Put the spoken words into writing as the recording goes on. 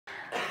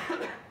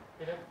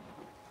Okay.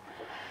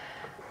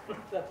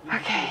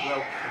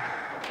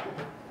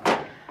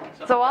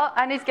 So while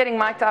Andy's getting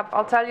mic'd up,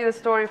 I'll tell you the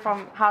story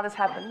from how this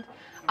happened.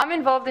 I'm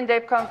involved in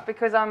Debconf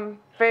because I'm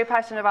very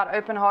passionate about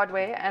open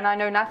hardware, and I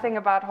know nothing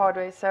about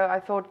hardware, so I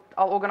thought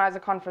I'll organize a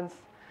conference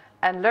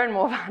and learn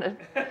more about it.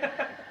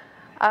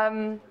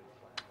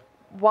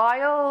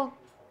 While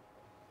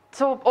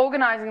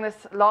organizing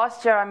this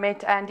last year, I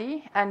met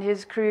Andy and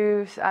his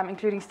crew,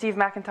 including Steve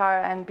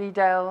McIntyre and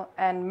Bdale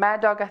and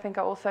Mad Dog. I think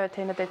I also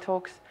attended their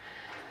talks.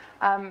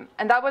 And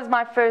that was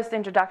my first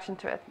introduction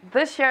to it.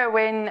 This year,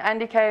 when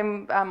Andy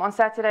came on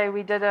Saturday,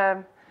 we did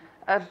a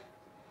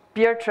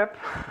beer trip.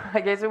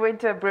 I guess we went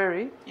to a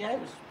brewery. Yeah, it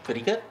was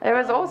pretty good. It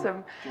was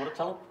awesome. Do you want to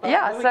tell about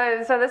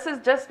Yeah, so this is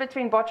just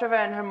between Bottrava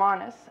and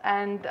Hermanus.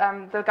 And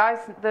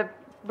the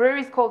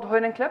brewery's called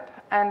Hoeneklip,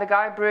 and the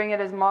guy brewing it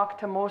is Mark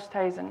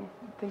Termorsthuizen.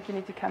 I think you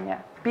need to come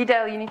here.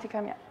 Bdale, you need to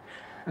come here.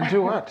 And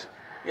do what?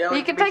 Yeah,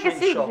 you can take a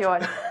seat if you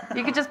want.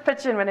 You can just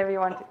pitch in whenever you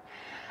want to.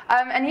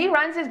 And he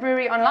runs his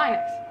brewery on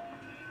Linux.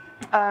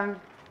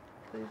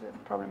 There's a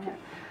problem here.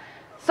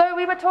 So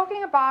we were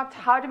talking about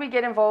how do we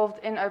get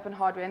involved in open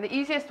hardware, and the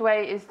easiest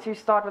way is to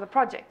start with a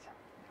project.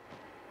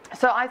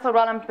 So I thought,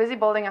 well, I'm busy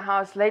building a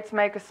house, let's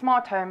make a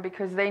smart home,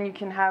 because then you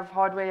can have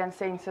hardware and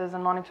sensors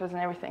and monitors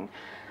and everything.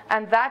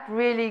 And that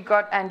really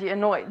got Andy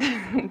annoyed. Do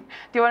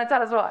you want to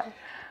tell us why?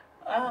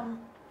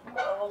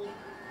 Well,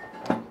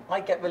 I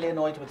get really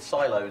annoyed with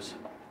silos.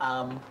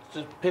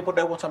 Do people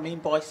know what I mean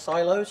by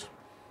silos?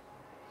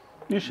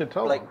 You should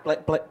tell them.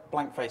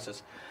 Blank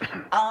faces.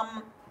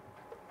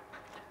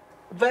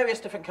 Various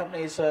different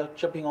companies are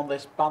jumping on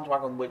this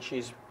bandwagon, which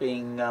is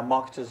being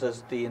marketed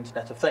as the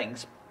Internet of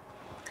Things.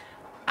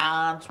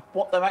 And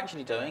what they're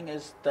actually doing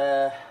is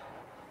they're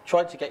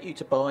trying to get you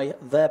to buy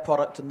their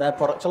product and their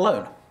product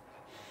alone.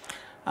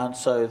 And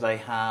so they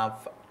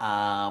have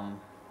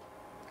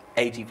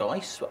a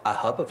device, a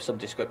hub of some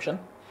description,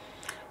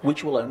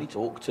 which will only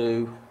talk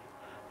to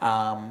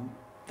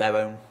their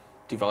own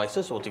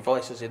devices, or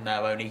devices in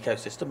their own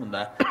ecosystem and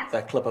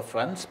their club of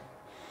friends.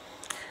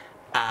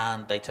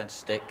 And they tend to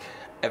stick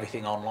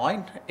everything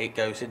online. It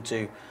goes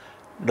into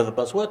another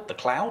buzzword, the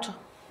cloud.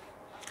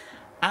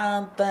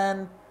 And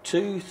then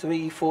 2,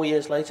 3, 4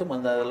 years later,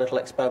 when their little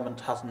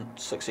experiment hasn't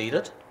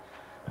succeeded,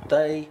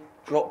 they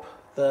drop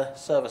the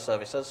server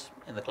services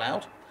in the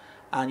cloud,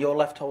 and you're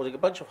left holding a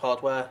bunch of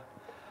hardware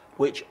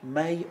which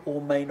may or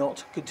may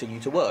not continue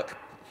to work.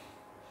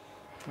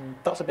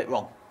 That's a bit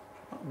wrong.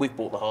 We've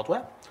bought the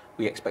hardware,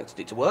 we expected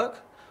it to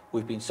work,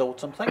 we've been sold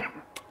something,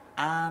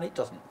 and it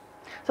doesn't.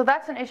 So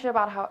that's an issue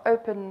about how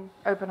open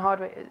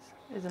hardware is,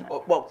 isn't it?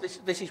 Well,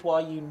 this is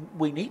why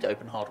we need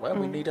open hardware,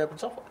 we need open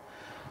software.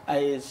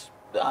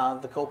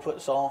 The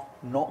culprits are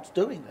not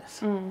doing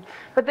this.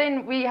 But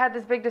then we had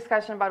this big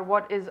discussion about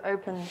what is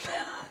open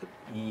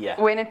yeah.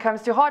 when it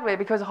comes to hardware,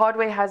 because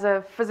hardware has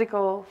a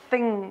physical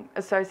thing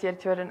associated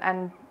to it,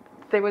 and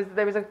there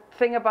was a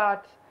thing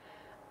about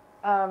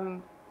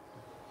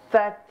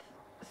that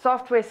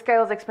software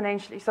scales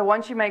exponentially. So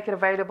once you make it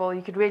available,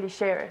 you could really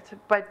share it.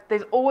 But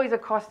there's always a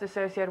cost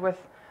associated with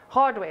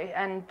hardware,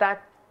 and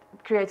that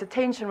creates a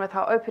tension with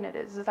how open it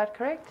is. Is that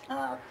correct?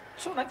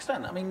 To an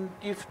extent. I mean,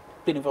 you've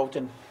been involved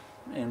in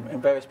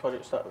various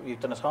projects that you've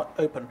done as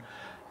open.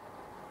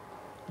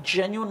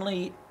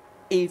 Genuinely,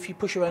 if you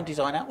push your own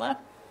design out there,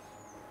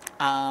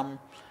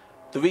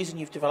 the reason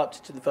you've developed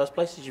it in the first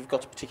place is you've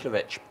got a particular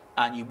itch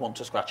and you want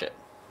to scratch it.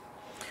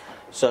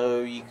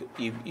 So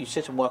you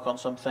sit and work on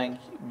something.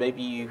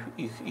 Maybe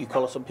you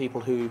collar some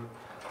people who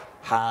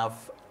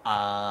have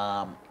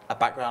a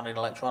background in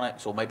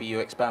electronics, or maybe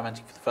you're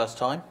experimenting for the first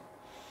time.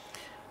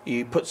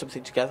 You put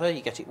something together,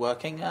 you get it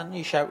working, and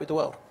you share it with the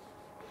world.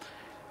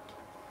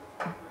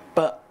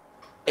 But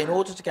in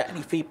order to get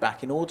any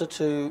feedback, in order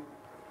to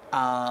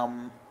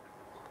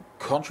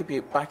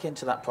contribute back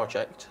into that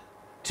project,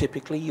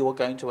 typically you are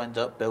going to end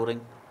up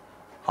building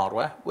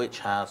hardware which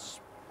has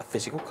a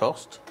physical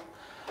cost,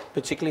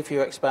 particularly if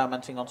you're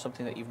experimenting on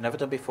something that you've never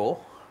done before.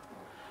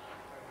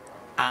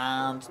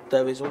 And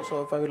there is also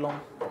a very long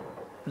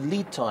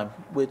lead time.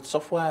 With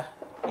software,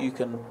 you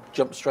can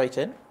jump straight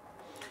in,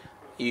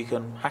 you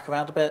can hack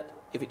around a bit.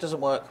 If it doesn't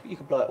work, you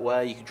can blow it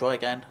away, you can try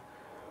again.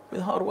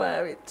 With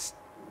hardware, it's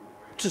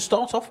to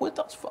start off with,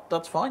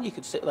 that's fine. You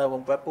can sit there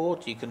on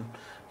breadboard, you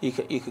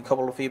can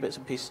cobble a few bits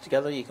and pieces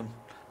together, you can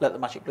let the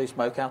magic blue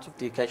smoke out of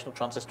the occasional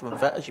transistor and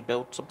FET as you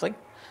build something.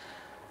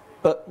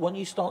 But when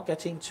you start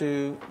getting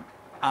to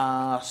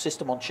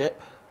system on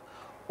chip,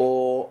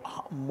 or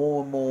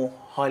more and more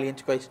highly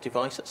integrated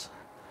devices,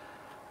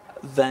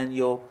 then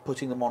you're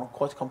putting them on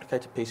quite a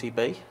complicated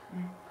PCB.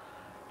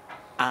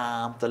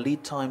 The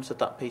lead times of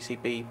that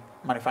PCB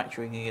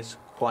manufacturing is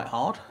quite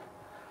hard.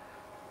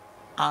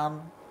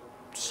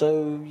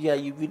 So yeah,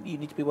 you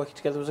need to be working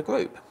together as a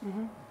group.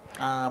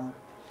 And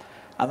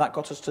that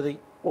got us to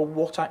well,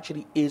 what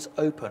actually is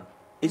open?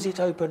 Is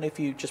it open if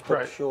you just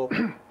put your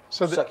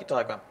circuit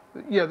diagram?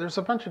 Yeah, there's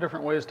a bunch of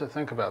different ways to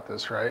think about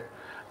this, right?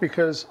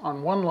 Because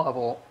on one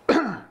level,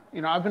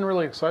 I've been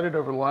really excited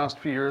over the last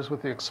few years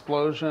with the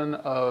explosion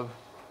of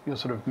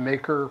sort of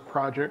maker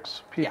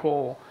projects,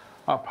 people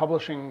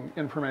publishing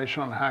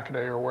information on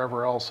Hackaday or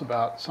wherever else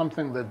about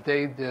something that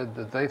they did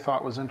that they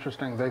thought was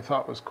interesting, they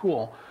thought was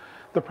cool.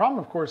 The problem,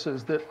 of course,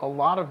 is that a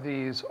lot of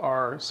these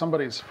are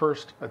somebody's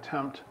first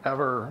attempt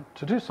ever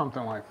to do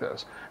something like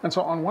this. And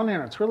so on one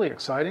hand, it's really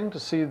exciting to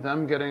see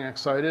them getting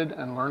excited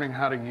and learning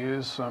how to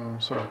use some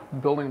sort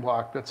of building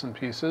block bits and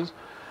pieces.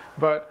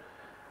 But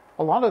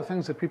a lot of the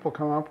things that people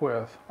come up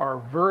with are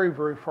very,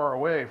 very far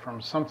away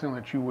from something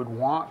that you would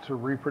want to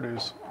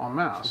reproduce en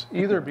masse,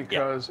 either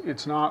because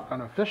it's not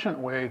an efficient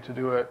way to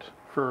do it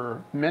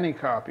for many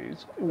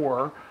copies,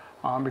 or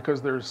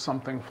because there's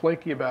something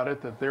flaky about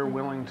it that they're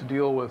willing to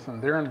deal with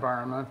in their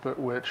environment, but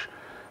which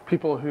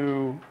people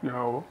who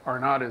are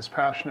not as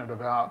passionate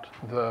about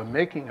the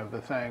making of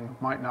the thing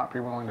might not be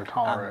willing to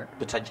tolerate. And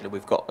potentially,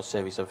 we've got a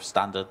series of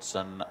standards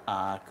and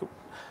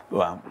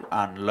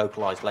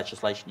localized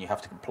legislation you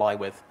have to comply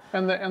with.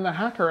 And the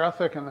hacker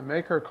ethic and the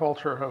maker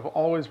culture have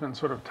always been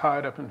sort of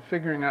tied up in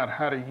figuring out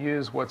how to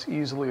use what's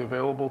easily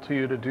available to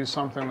you to do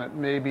something that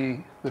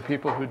maybe the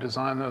people who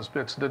designed those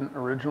bits didn't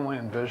originally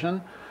envision.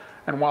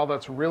 And while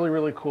that's really,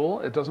 really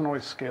cool, it doesn't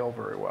always scale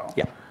very well.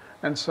 Yeah.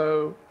 And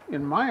so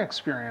in my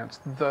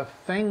experience, the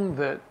thing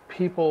that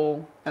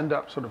people end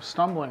up sort of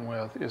stumbling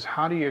with is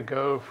how do you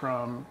go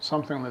from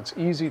something that's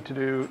easy to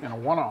do in a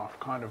one-off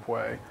kind of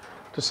way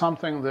to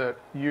something that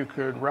you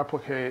could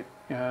replicate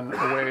in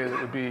a way that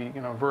would be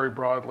very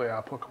broadly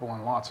applicable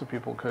and lots of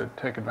people could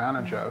take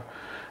advantage of.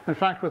 In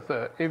fact, with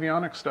the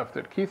avionics stuff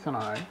that Keith and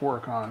I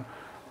work on,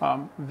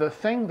 the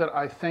thing that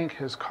I think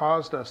has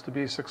caused us to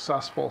be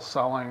successful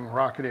selling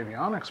rocket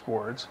avionics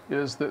boards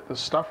is that the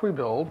stuff we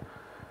build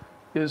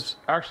is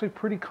actually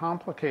pretty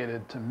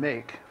complicated to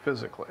make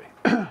physically.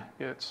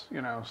 It's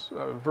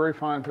a very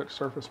fine pitch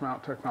surface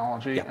mount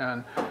technology,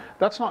 and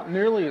that's not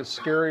nearly as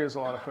scary as a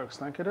lot of folks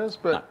think it is,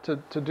 but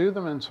to do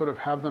them and sort of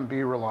have them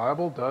be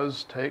reliable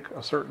does take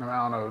a certain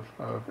amount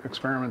of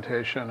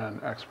experimentation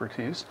and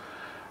expertise.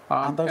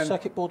 And those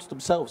circuit boards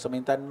themselves, I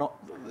mean, they're not,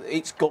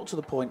 it's got to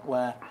the point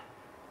where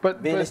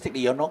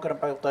realistically, you're not going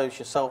to build those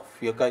yourself.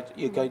 You're going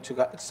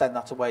to send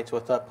that away to a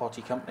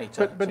third-party company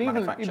to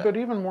manufacture. But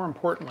even more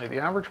importantly, the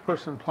average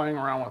person playing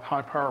around with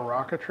high-power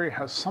rocketry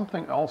has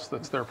something else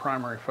that's their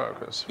primary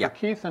focus. For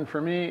Keith and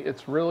for me,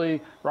 it's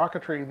really,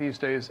 rocketry these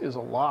days is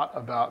a lot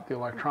about the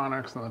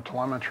electronics and the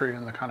telemetry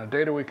and the kind of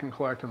data we can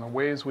collect and the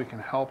ways we can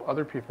help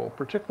other people,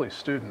 particularly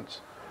students,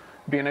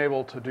 being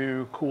able to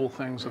do cool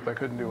things that they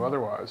couldn't do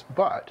otherwise.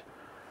 But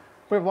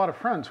we have a lot of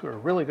friends who are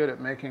really good at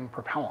making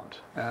propellant,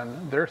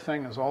 and their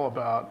thing is all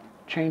about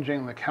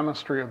changing the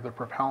chemistry of the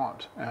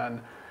propellant. And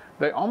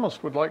they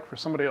almost would like for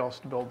somebody else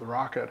to build the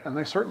rocket, and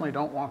they certainly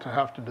don't want to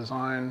have to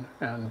design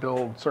and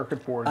build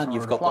circuit boards in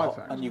order to fly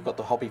things. And you've got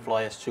the hobby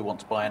flyers who want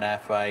to buy an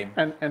airframe,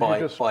 and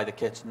buy the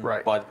kit, and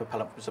buy the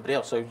propellant from somebody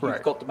else. So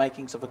you've got the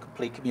makings of a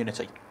complete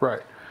community.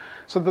 Right.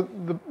 So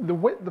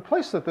the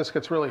place that this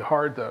gets really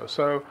hard, though,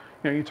 so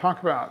you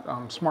talk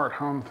about smart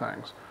home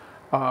things.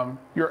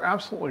 You're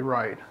absolutely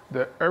right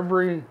that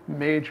every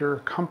major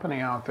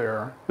company out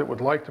there that would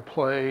like to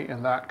play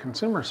in that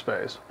consumer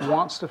space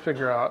wants to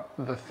figure out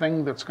the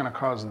thing that's going to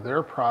cause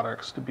their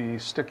products to be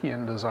sticky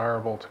and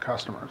desirable to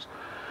customers.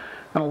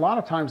 And a lot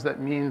of times that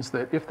means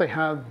that if they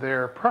had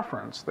their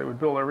preference, they would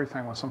build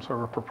everything with some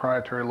sort of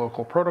proprietary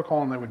local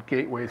protocol, and they would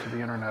gateway to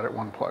the internet at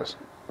one place.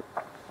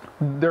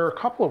 There are a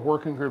couple of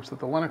working groups at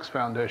the Linux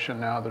Foundation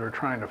now that are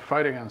trying to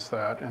fight against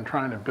that and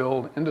trying to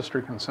build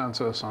industry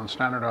consensus on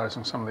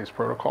standardizing some of these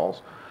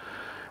protocols.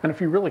 And if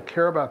you really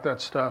care about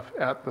that stuff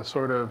at the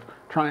sort of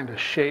trying to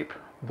shape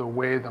the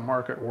way the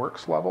market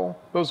works level,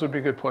 those would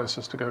be good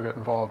places to go get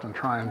involved and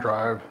try and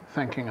drive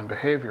thinking and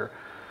behavior.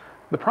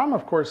 The problem,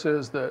 of course,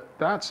 is that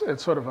that's at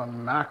sort of a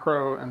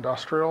macro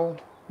industrial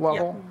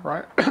level,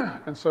 right?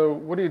 And so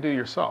what do you do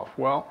yourself?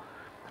 Well,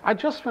 I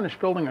just finished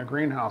building a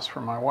greenhouse for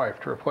my wife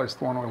to replace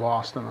the one we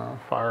lost in the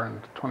fire in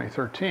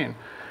 2013.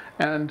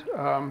 And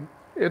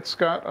it's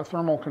got a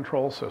thermal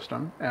control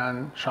system,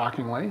 and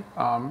shockingly,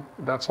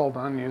 that's all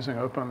done using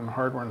open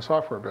hardware and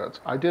software bits.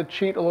 I did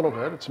cheat a little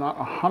bit. It's not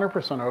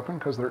 100% open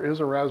because there is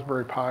a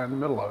Raspberry Pi in the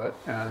middle of it,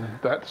 and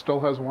that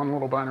still has one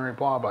little binary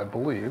blob, I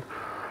believe.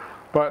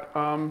 But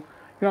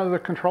the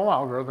control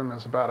algorithm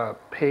is about a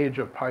page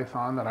of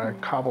Python that I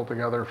cobbled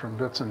together from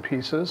bits and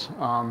pieces.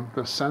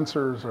 The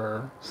sensors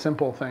are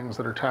simple things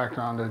that are tacked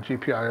onto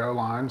GPIO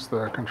lines.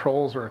 The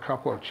controls are a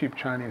couple of cheap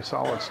Chinese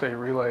solid-state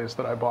relays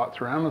that I bought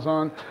through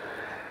Amazon.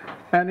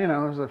 And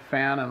there's a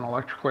fan and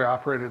electrically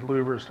operated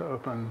louvers to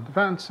open the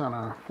vents and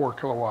a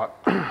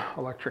 4-kilowatt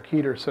electric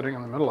heater sitting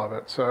in the middle of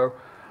it. So,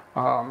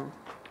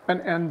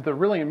 and the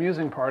really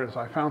amusing part is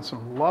I found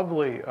some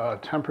lovely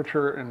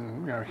temperature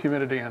and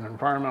humidity and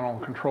environmental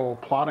control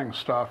plotting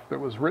stuff that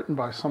was written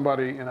by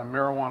somebody in a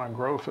marijuana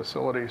grow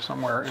facility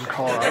somewhere in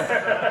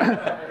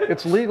Colorado.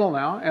 It's legal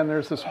now, and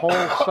there's this whole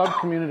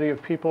sub-community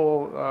of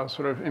people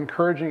sort of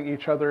encouraging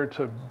each other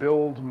to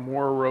build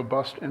more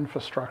robust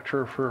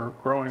infrastructure for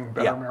growing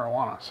better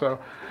marijuana. So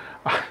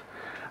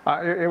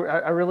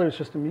I really was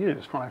just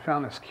amused when I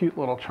found this cute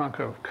little chunk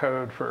of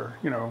code for,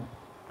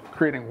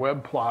 creating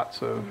web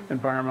plots of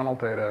environmental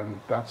data, and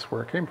that's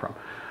where it came from.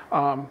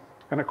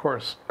 And of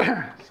course,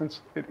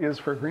 since it is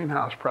for a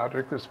greenhouse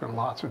project, there's been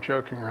lots of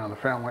joking around the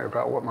family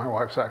about what my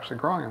wife's actually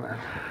growing in there.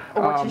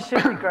 Or what she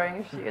should be growing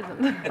if she isn't.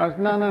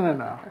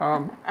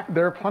 No.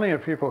 There are plenty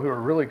of people who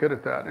are really good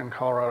at that in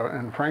Colorado,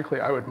 and frankly,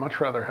 I would much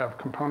rather have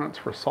components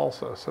for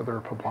salsa. So there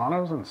are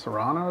poblanos and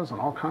serranos and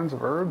all kinds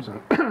of herbs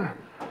and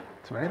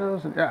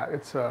tomatoes, and yeah,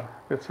 it's a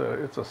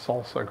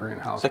salsa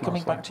greenhouse. So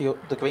coming mostly. back to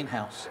the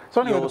greenhouse,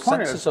 So anyway, your the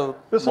point sensors are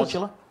this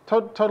modular? is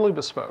totally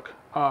bespoke.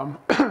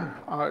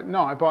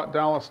 No, I bought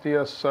Dallas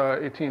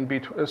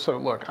DS18B. So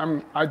look,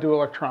 I do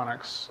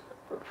electronics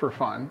for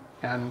fun,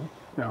 and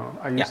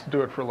I used to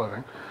do it for a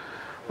living.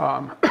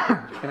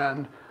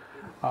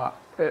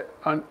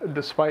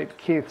 Despite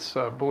Keith's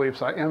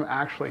beliefs, I am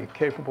actually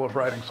capable of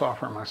writing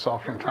software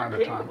myself from time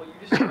to time.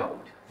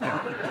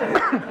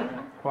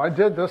 Well, I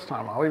did this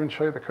time. I'll even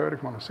show you the code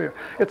if you want to see it.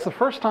 It's the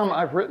first time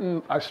I've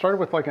written. I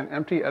started with like an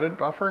empty edit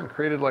buffer and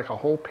created like a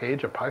whole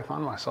page of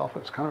Python myself.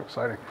 It was kind of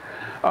exciting.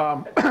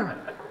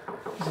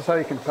 This is how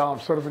you can tell I'm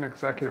sort of an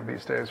executive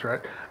these days,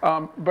 right?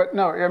 But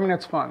no, I mean,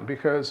 it's fun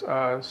because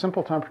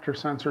simple temperature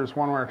sensors,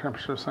 one-wire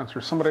temperature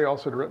sensors, somebody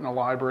else had written a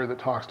library that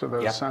talks to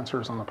those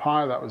sensors on the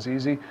Pi. That was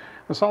easy.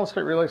 The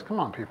solid-state relays, come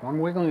on, people. I'm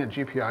wiggling a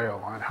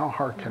GPIO line. How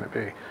hard can it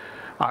be?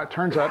 It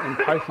turns out in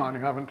Python,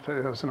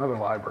 there's another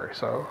library,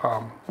 so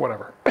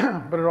whatever.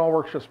 But it all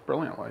works just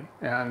brilliantly.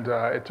 And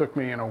it took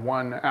me,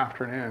 one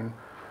afternoon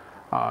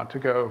to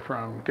go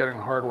from getting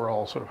the hardware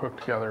all sort of hooked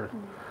together.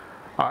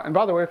 And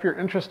by the way, if you're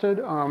interested,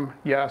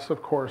 yes,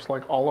 of course,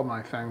 like all of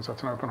my things,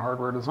 that's an open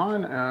hardware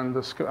design. And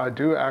I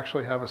do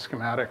actually have a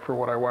schematic for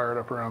what I wired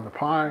up around the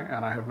Pi,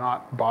 and I have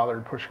not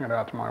bothered pushing it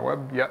out to my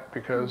web yet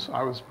because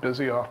I was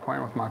busy off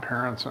playing with my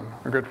parents and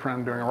a good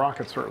friend doing a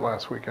rocket cert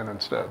last weekend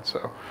instead.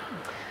 So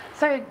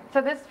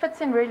this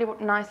fits in really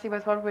nicely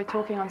with what we were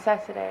talking on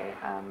Saturday,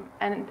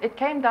 and it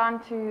came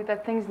down to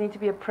that things need to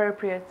be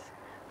appropriate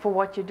for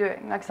what you're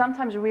doing. Like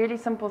sometimes really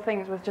simple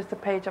things with just a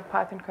page of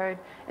Python code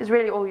is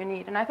really all you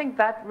need, and I think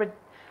that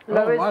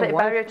lowers the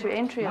barrier to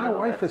entry a little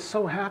bit. My wife is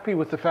so happy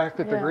with the fact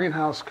that the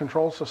greenhouse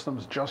control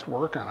system's just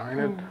working. I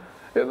mean,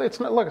 it's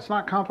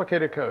not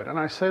complicated code, and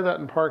I say that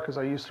in part because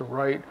I used to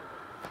write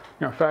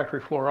factory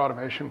floor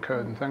automation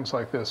code and things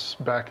like this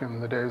back in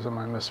the days of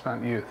my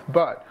misspent youth,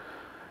 but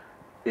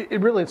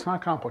it's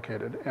not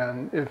complicated,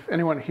 and if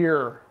anyone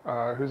here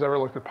who's ever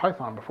looked at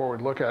Python before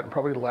would look at it and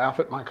probably laugh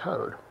at my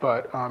code,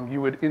 but you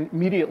would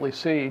immediately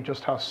see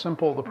just how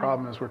simple the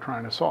problem is we're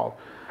trying to solve.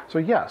 So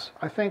yes,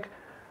 I think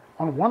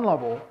on one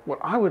level, what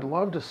I would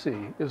love to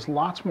see is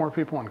lots more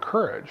people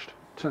encouraged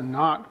to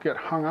not get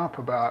hung up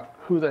about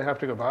who they have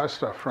to go buy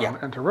stuff from,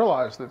 and to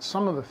realize that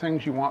some of the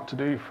things you want to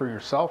do for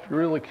yourself, you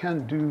really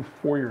can do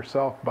for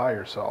yourself, by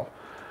yourself.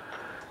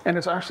 And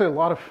it's actually a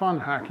lot of fun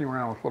hacking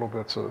around with little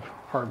bits of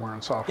hardware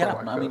and software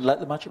like this. I mean, let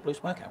the magic blue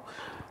smoke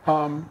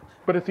out.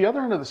 But at the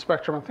other end of the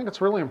spectrum, I think it's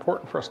really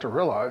important for us to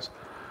realize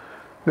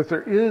that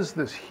there is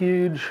this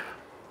huge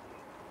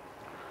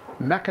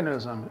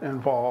mechanism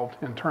involved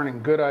in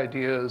turning good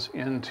ideas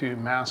into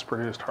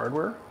mass-produced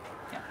hardware.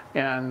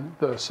 And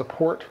the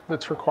support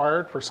that's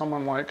required for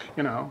someone like,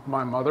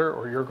 my mother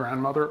or your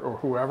grandmother or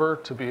whoever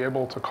to be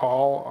able to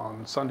call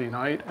on Sunday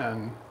night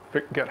and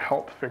get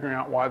help figuring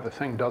out why the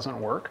thing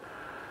doesn't work.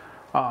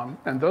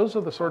 And those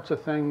are the sorts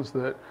of things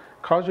that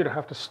cause you to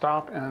have to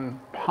stop and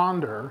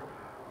ponder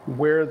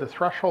where the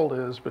threshold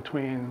is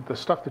between the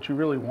stuff that you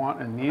really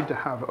want and need to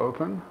have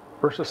open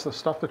versus the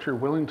stuff that you're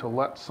willing to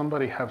let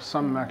somebody have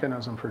some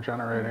mechanism for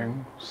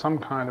generating some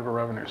kind of a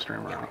revenue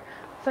stream around.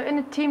 So in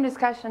a team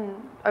discussion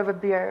over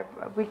beer,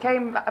 we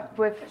came up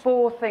with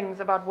 4 things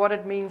about what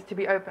it means to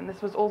be open.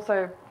 This was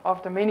also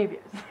after many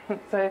beers.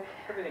 So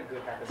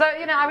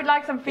I would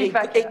like some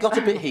feedback. It got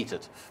a bit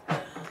heated.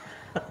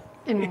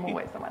 In more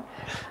ways than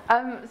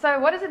one. So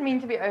what does it mean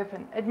to be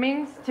open? It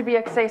means to be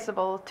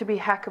accessible, to be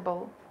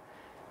hackable,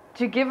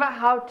 to give a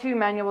how-to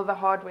manual of the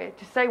hardware,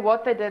 to say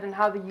what they did and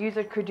how the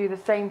user could do the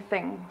same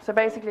thing. So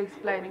basically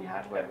explaining how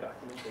it works.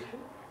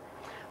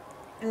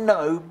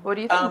 No. What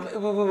do you think? We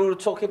were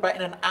talking about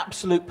in an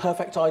absolute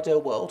perfect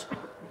ideal world.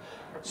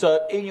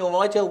 So in your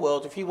ideal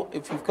world, if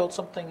you've got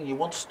something and you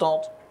want to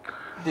start,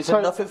 there's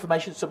enough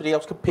information somebody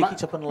else can pick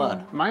it up and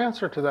learn. My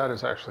answer to that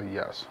is actually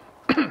yes.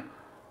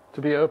 To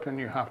be open,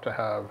 you have to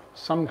have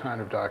some kind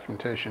of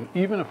documentation,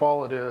 even if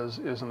all it is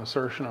an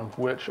assertion of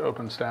which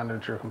open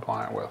standards you're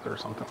compliant with or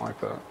something like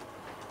that.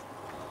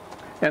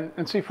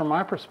 And see, from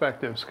my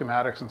perspective,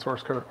 schematics and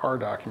source code are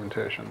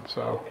documentation.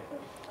 So,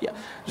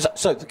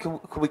 So can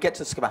we get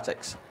to the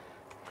schematics?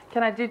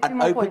 Can I do 2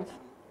 more points?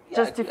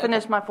 Just to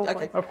finish my 4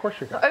 points. Of course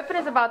you can. So open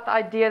is about the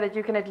idea that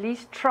you can at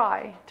least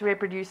try to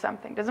reproduce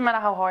something. Doesn't matter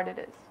how hard it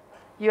is.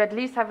 You at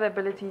least have the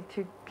ability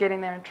to get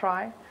in there and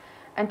try,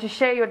 and to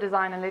share your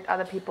design and let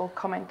other people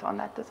comment on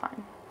that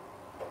design.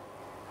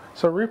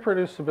 So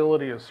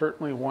reproducibility is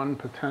certainly one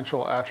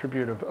potential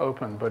attribute of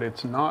open, but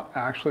it's not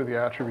actually the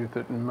attribute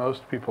that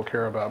most people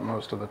care about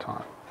most of the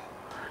time.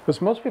 Because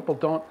most people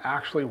don't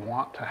actually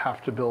want to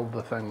have to build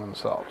the thing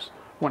themselves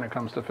when it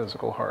comes to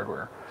physical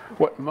hardware.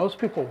 What most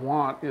people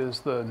want is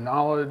the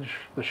knowledge,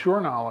 the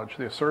sure knowledge,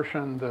 the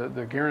assertion,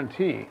 the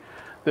guarantee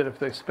that if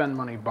they spend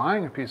money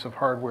buying a piece of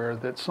hardware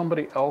that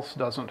somebody else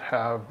doesn't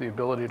have the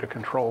ability to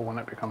control when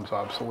it becomes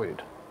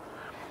obsolete.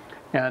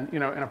 And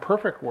in a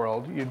perfect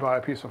world, you'd buy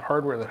a piece of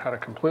hardware that had a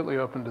completely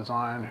open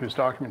design, whose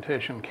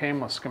documentation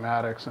came with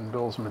schematics and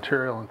bills of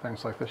material and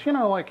things like this.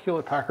 Like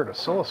Hewlett-Packard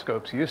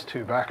oscilloscopes used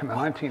to back in the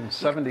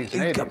 1970s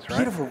and 80s, right?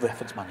 Beautiful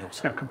reference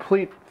manuals.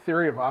 Complete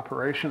theory of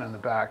operation in the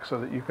back so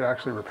that you could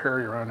actually repair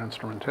your own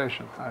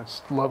instrumentation.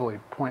 It's a lovely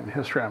point in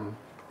history. I'm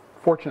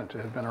fortunate to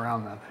have been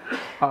around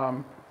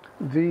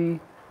then.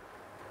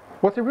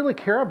 What they really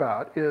care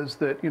about is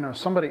that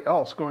somebody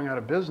else going out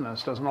of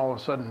business doesn't all of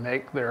a sudden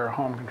make their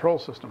home control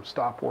system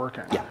stop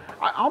working. Yeah.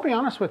 I'll be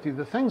honest with you.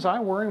 The things I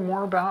worry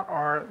more about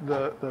are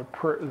the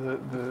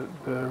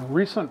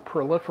recent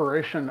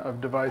proliferation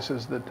of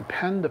devices that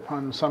depend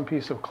upon some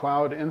piece of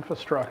cloud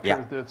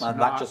infrastructure that's and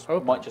not that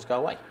open. might just go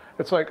away.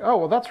 It's like, oh,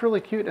 well, that's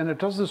really cute, and it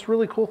does this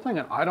really cool thing,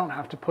 and I don't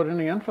have to put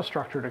any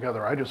infrastructure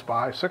together. I just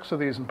buy 6 of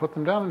these and put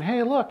them down, and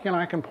hey, look,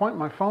 I can point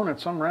my phone at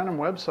some random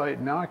website,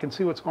 and now I can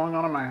see what's going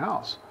on in my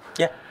house.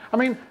 Yeah. I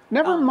mean,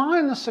 never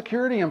mind the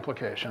security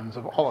implications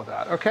of all of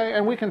that, okay?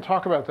 And we can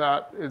talk about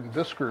that in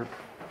this group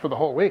for the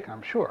whole week,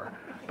 I'm sure.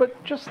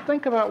 But just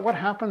think about what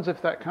happens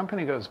if that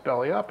company goes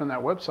belly up and that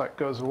website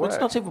goes away. Well, it's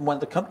not even when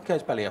the company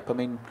goes belly up. I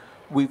mean,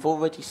 we've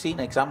already seen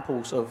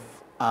examples of,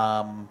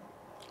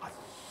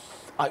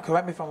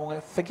 correct me if I'm wrong, I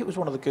think it was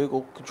one of the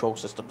Google control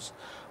systems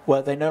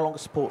where they no longer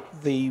support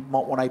the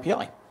Mark 1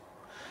 API.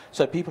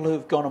 So people who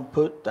have gone and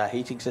put their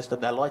heating system,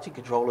 their lighting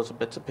controllers and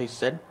bits and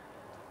pieces in,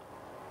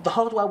 the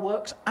hardware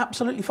works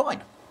absolutely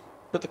fine,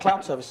 but the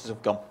cloud services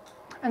have gone.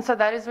 And so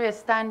that is where a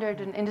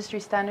standard, an industry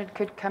standard,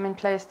 could come in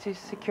place to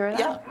secure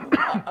that?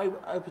 Yeah,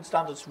 open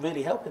standards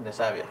really help in this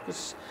area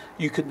because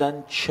you can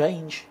then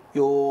change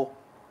your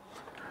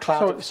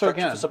cloud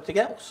infrastructure for something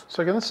else.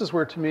 So again, this is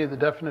where, to me, the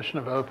definition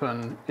of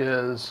open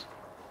is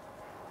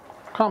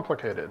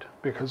complicated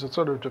because it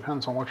sort of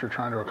depends on what you're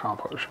trying to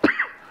accomplish.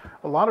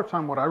 A lot of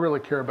time, what I really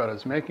care about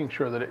is making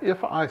sure that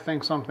if I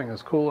think something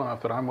is cool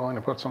enough that I'm willing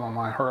to put some of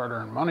my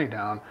hard-earned money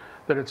down,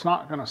 that it's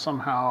not going to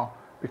somehow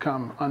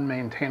become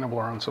unmaintainable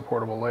or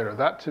unsupportable later.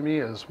 That, to me,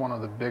 is one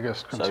of the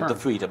biggest concerns. So the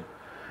freedom.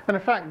 And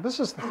in fact, this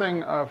is the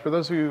thing, for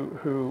those of you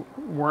who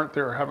weren't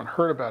there or haven't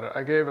heard about it,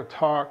 I gave a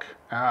talk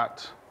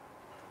at,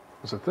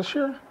 was it this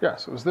year?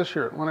 Yes, it was this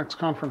year at Linux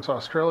Conference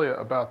Australia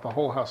about the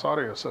whole house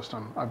audio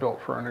system I built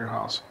for a new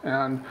house.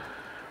 And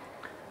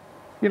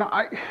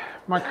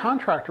my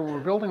contractor, when we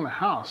were building the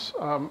house,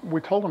 we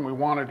told him we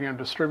wanted,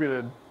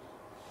 distributed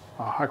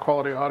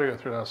high-quality audio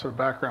through that sort of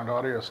background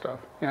audio stuff,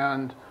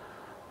 and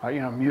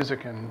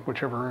music in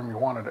whichever room you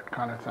wanted it,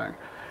 kind of thing.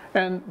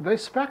 And they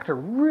spec'd a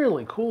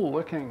really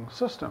cool-looking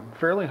system,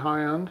 fairly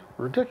high-end,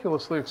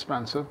 ridiculously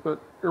expensive,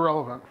 but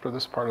irrelevant for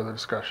this part of the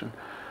discussion.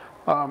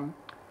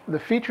 The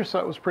feature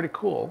set was pretty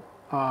cool.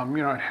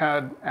 It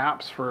had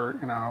apps for,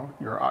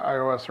 your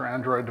iOS or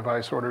Android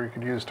device order you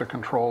could use to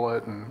control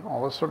it and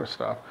all this sort of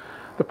stuff.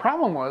 The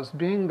problem was,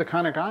 being the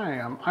kind of guy I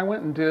am, I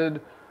went and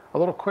did a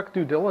little quick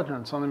due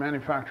diligence on the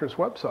manufacturer's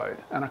website,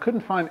 and I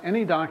couldn't find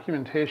any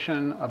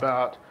documentation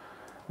about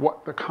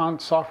what the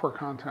software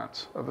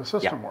contents of the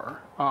system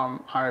were.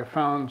 I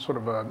found sort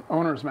of an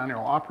owner's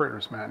manual,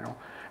 operator's manual,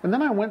 and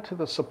then I went to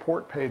the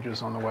support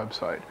pages on the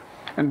website.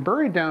 And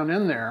buried down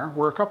in there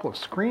were a couple of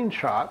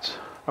screenshots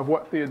of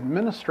what the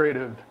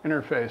administrative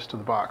interface to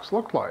the box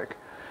looked like.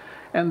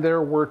 And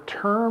there were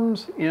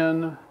terms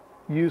in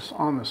use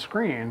on the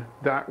screen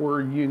that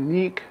were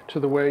unique to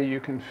the way you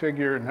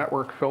configure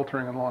network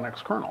filtering in the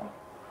Linux kernel.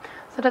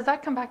 So does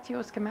that come back to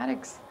your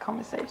schematics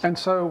conversation? And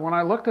so when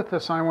I looked at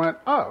this, I went,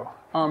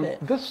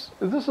 this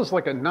is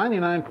like a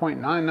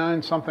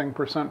 99.99 something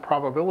 %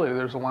 probability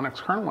there's a Linux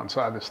kernel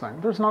inside this thing.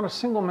 There's not a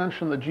single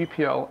mention of the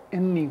GPL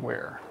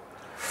anywhere.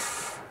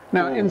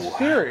 Now, in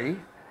theory,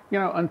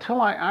 until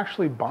I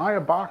actually buy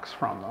a box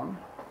from them,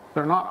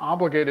 they're not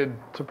obligated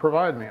to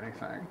provide me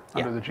anything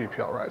under the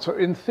GPL, right? So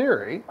in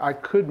theory, I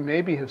could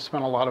maybe have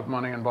spent a lot of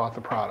money and bought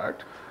the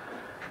product.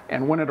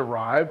 And when it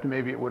arrived,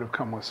 maybe it would have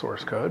come with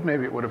source code.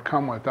 Maybe it would have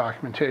come with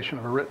documentation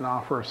of a written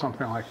offer or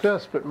something like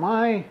this. But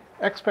my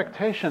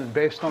expectation,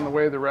 based on the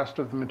way the rest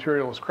of the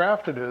material is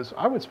crafted, is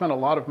I would spend a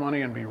lot of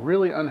money and be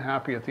really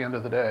unhappy at the end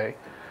of the day,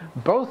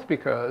 both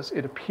because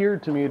it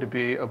appeared to me to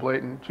be a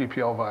blatant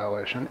GPL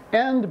violation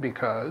and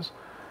because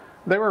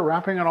they were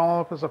wrapping it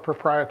all up as a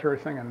proprietary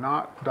thing and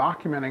not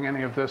documenting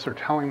any of this or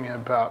telling me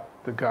about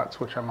the guts,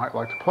 which I might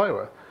like to play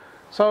with.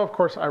 So, of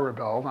course, I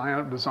rebelled. I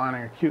ended up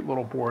designing a cute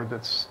little board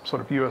that's sort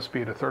of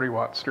USB to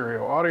 30-watt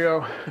stereo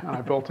audio, and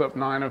I built up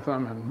 9 of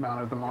them and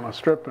mounted them on a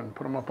strip and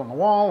put them up on the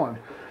wall, and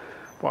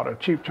bought a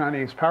cheap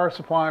Chinese power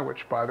supply,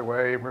 which, by the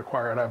way,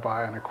 required I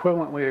buy an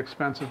equivalently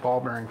expensive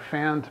ball-bearing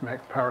fan to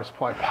make the power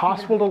supply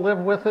possible to live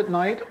with at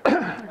night.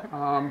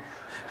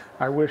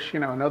 I wish,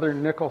 another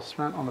nickel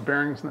spent on the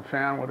bearings and the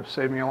fan would have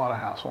saved me a lot of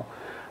hassle.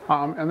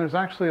 And there's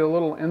actually a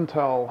little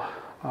Intel,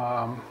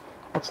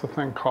 what's the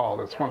thing called?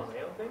 It's one,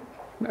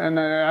 and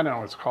I don't know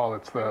what it's called.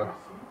 It's the,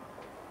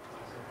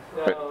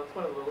 no, it's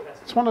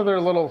It's one of their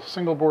little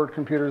single board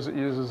computers that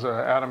uses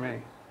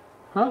Atomy.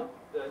 Huh?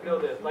 No, I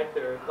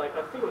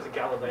think it was a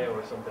Galileo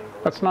or something.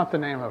 That's not the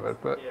name of it,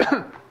 but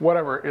Yeah.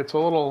 whatever. It's a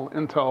little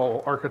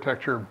Intel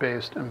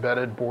architecture-based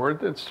embedded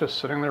board. It's just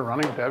sitting there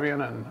running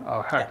Debian and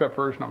a hacked-up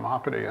version of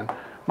Mopedy, and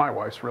my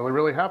wife's really,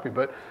 really happy.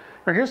 But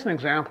here's an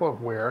example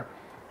of where,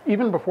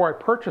 even before I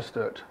purchased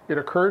it, it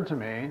occurred to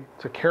me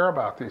to care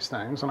about these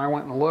things, and I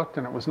went and looked,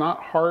 and it was not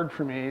hard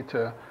for me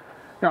to,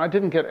 I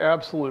didn't get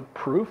absolute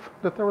proof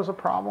that there was a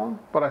problem,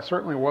 but I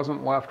certainly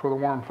wasn't left with a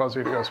warm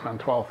fuzzy to go spend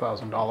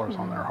 $12,000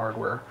 on their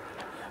hardware.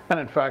 And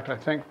in fact, I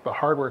think the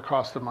hardware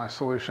cost of my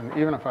solution,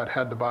 even if I'd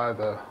had to buy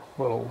the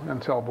little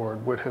Intel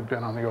board, would have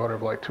been on the order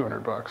of like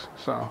 $200.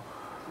 So.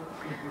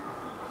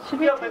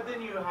 Yeah, but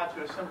then you had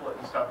to assemble it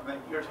and stuff, and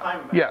then your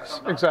time. Yes,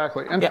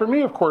 exactly. And for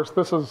me, of course,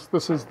 this is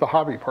the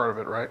hobby part of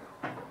it, right?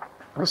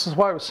 This is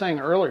why I was saying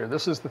earlier,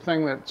 this is the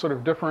thing that sort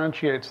of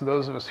differentiates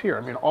those of us here.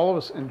 I mean, all of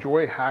us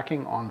enjoy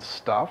hacking on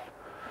stuff,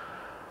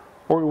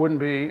 or we wouldn't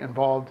be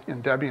involved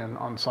in Debian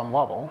on some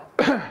level.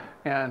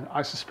 And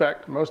I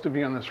suspect most of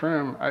you in this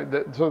room,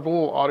 so the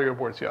little audio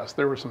boards, yes,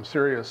 there was some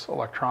serious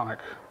electronic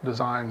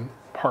design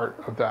part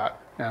of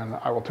that. And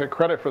I will take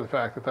credit for the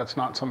fact that that's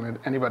not something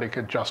that anybody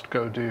could just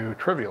go do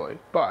trivially.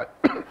 But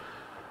there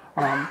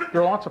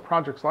are lots of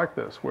projects like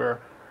this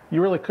where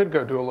you really could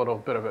go do a little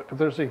bit of it. But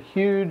there's a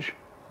huge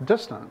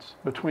distance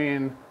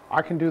between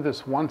I can do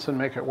this once and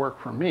make it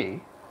work for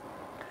me,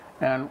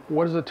 and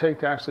what does it take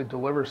to actually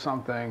deliver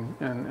something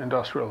in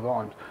industrial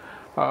volumes.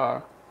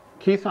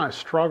 Keith and I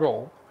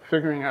struggle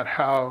figuring out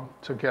how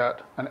to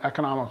get an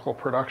economical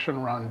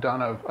production run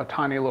done of a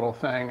tiny little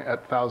thing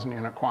at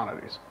 1,000-unit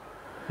quantities.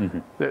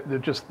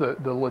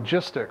 Mm-hmm. The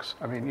logistics.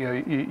 I mean,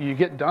 you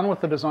get done with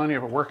the design, you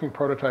have a working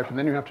prototype, and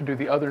then you have to do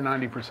the other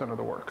 90% of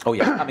the work. Oh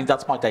yeah, I mean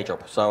that's my day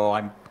job, so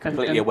I'm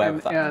completely aware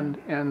of that.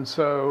 And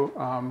so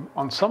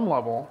on some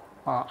level,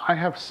 I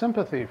have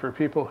sympathy for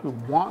people who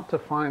want to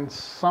find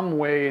some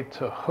way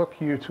to hook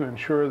you to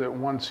ensure that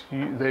once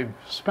they've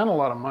spent a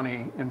lot of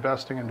money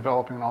investing and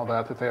developing and all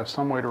that they have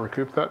some way to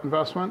recoup that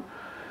investment.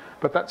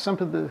 But that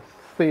sympathy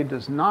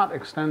does not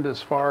extend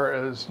as far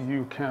as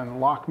you can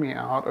lock me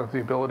out of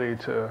the ability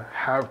to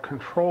have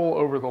control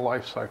over the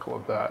life cycle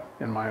of that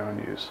in my own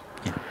use.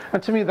 Yeah.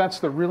 And to me, that's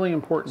the really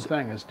important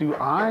thing, is do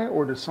I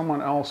or does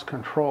someone else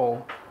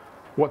control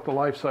what the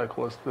life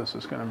cycle is this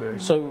is going to be?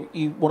 So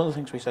one of the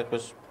things we said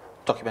was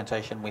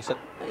documentation. We said,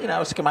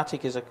 a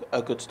schematic is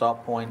a good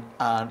start point,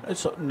 and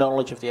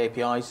knowledge of the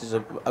APIs is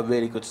a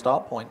really good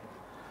start point.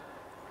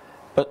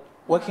 But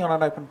working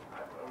on an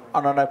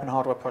open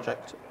hardware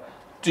project,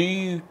 do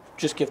you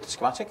just give the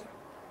schematic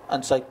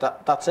and say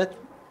that's it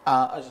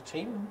as a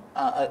team,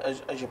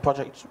 as your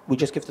project? We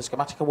just give the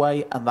schematic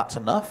away and that's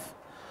enough,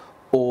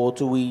 or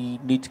do we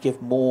need to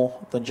give more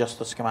than just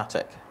the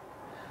schematic?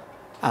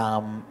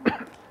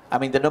 I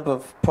mean, the number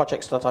of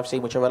projects that I've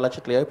seen which are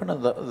allegedly open,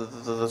 and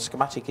the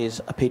schematic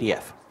is a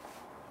PDF.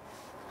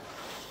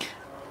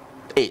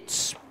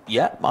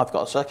 I've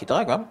got a circuit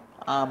diagram.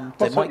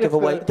 They might give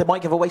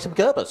away some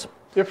Gerbers.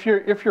 If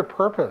your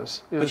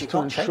purpose is to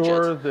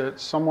ensure that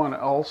someone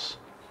else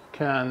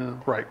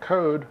can write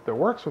code that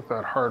works with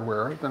that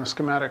hardware, then a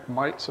schematic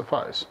might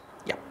suffice.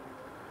 Yeah.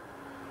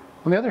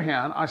 On the other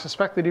hand, I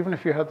suspect that even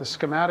if you had the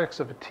schematics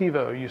of a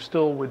TiVo, you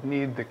still would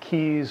need the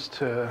keys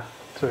to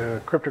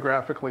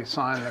cryptographically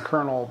sign the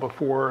kernel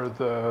before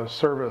the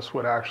service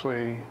would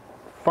actually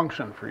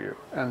function for you.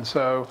 And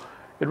so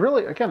it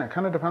really, again, it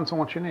kind of depends on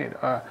what you need.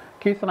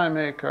 Keith and I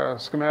make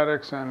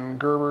schematics and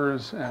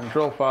Gerbers and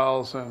drill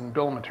files and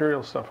bill of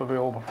materials stuff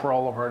available for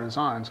all of our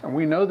designs. And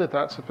we know that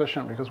that's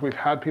sufficient because we've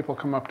had people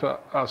come up to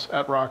us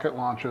at rocket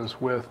launches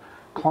with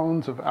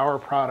clones of our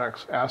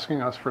products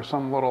asking us for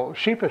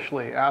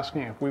sheepishly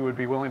asking if we would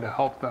be willing to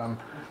help them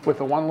with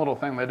the one little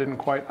thing they didn't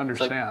quite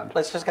understand. So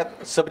let's just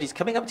get, somebody's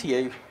coming up to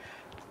you,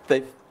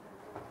 they've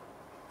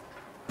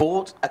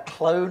bought a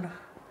clone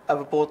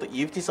of a board that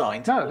you've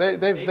designed. No, they've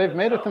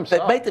made it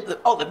themselves. They've made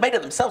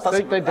it themselves.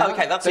 They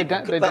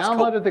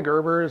downloaded cool. the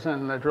Gerbers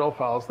and the drill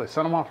files. They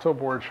sent them off to a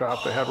board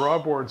shop. They had raw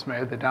boards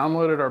made. They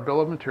downloaded our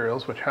bill of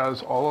materials, which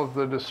has all of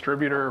the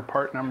distributor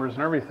part numbers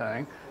and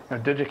everything,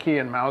 DigiKey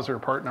and Mauser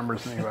part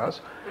numbers in the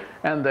US.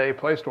 And they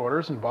placed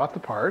orders and bought the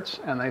parts,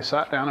 and they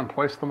sat down and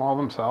placed them all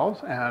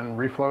themselves and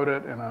reflowed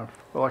it in an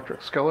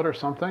electric skillet or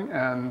something,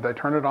 and they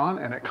turned it on,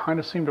 and it kind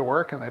of seemed to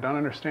work, and they don't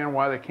understand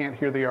why they can't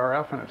hear the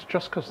RF, and it's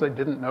just because they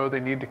didn't know they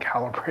need to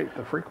calibrate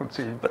the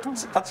frequency. But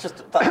that's just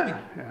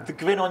the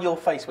grin on your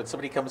face when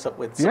somebody comes up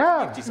with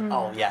something.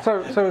 Oh, yeah.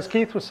 So as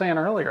Keith was saying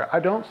earlier, I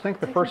don't think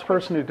the first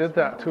person who did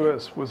that to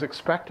us was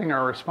expecting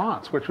our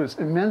response, which was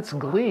immense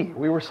glee.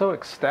 We were so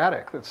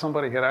ecstatic that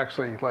somebody had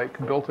actually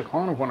built a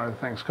clone of one of the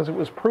things, because it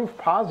was proof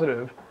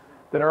positive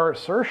that our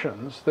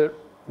assertions that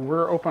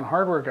we're open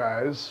hardware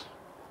guys,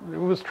 it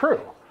was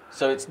true.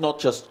 So it's not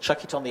just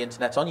chuck it on the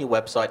internet on your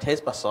website.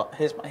 Here's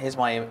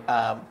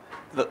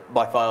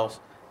my files,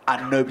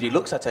 and nobody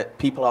looks at it.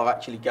 People are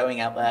actually going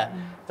out there.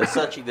 They're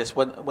searching this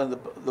when the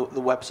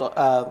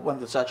website when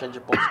the search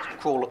engine bots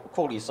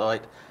crawl your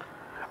site.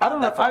 I don't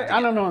know.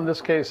 I don't know in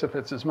this case if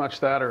it's as much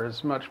that or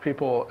as much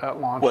people at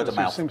launch. Word of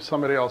mouth. See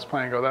somebody else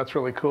playing, go, that's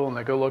really cool, and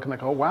they go look and they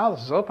go, wow,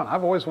 this is open.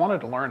 I've always wanted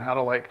to learn how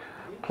to like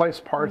place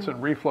parts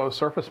and reflow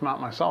surface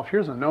mount myself.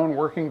 Here's a known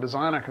working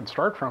design I can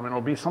start from, and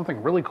it'll be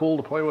something really cool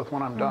to play with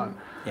when I'm done.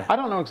 Yeah. I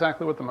don't know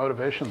exactly what the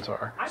motivations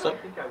are. I don't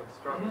think I would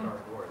start with our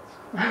boards.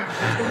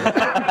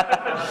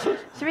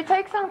 Should we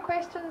take some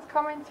questions,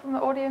 comments from the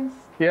audience?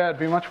 Yeah, it'd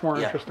be much more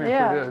interesting if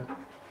Yeah. we did.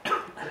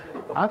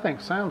 I think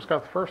Sam's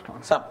got the first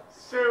one. Sam,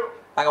 So,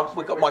 hang on,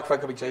 we've got a microphone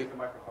coming to you.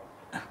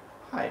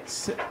 hi.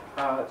 So,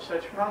 should I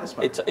turn on this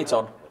mic? It's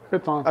on.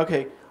 It's on.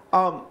 Okay.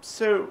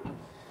 So,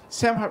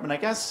 Sam Hartman, I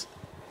guess,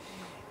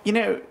 you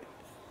know,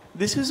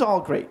 this is all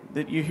great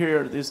that you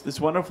hear this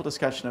wonderful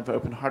discussion of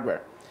open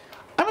hardware.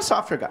 I'm a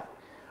software guy.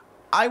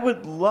 I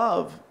would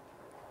love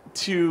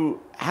to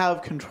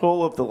have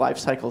control of the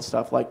lifecycle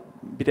stuff like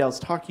Bdale's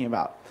talking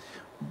about.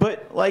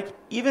 But like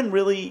even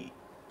really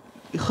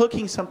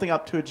hooking something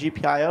up to a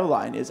GPIO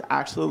line is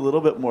actually a little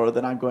bit more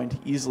than I'm going to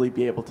easily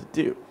be able to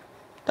do.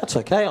 That's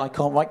okay. I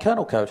can't write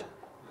kernel code.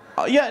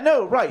 Yeah,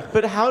 no, right.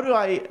 But how do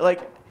I,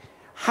 like,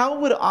 how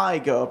would I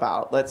go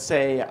about, let's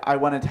say I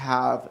wanted to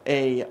have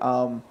a,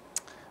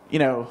 you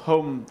know,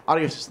 home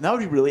audio system. That would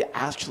be really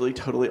actually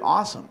totally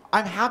awesome.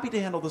 I'm happy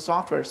to handle the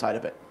software side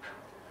of it.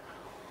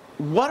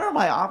 What are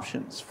my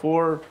options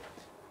for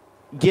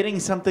getting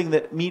something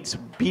that meets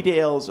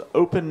Bdale's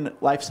open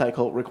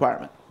lifecycle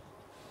requirement?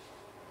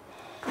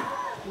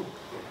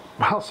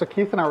 Well, so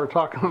Keith and I were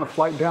talking on the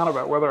flight down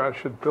about whether I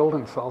should build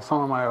and sell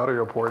some of my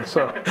audio boards.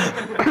 So,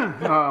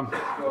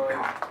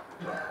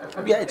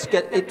 Yeah,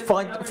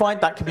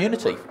 find that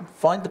community.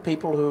 Find the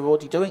people who are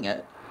already doing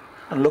it,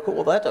 and look at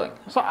what they're doing.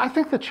 so I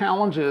think the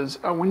challenge is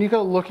when you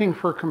go looking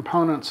for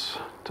components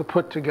to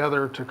put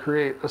together to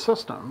create a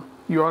system,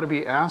 you ought to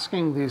be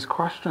asking these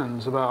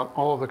questions about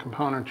all of the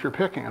components you're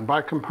picking. And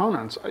by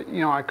components, you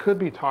know, I could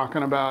be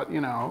talking about,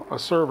 you know, a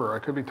server. I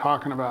could be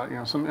talking about, you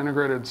know, some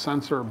integrated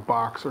sensor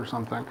box or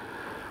something.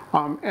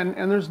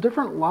 And there's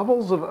different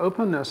levels of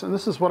openness, and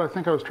this is what I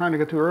think I was trying to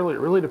get to earlier. It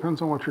really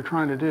depends on what you're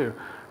trying to do.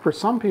 For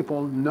some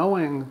people,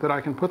 knowing that I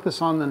can put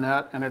this on the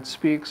net and it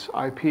speaks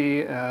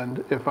IP,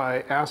 and if I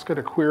ask it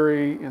a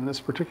query in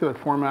this particular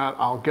format,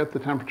 I'll get the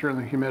temperature and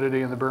the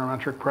humidity and the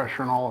barometric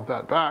pressure and all of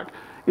that back,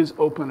 is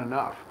open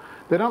enough.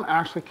 They don't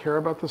actually care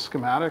about the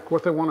schematic.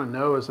 What they want to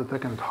know is that they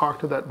can talk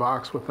to that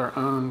box with their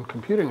own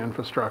computing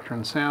infrastructure.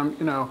 And Sam,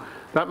 you know,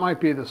 that might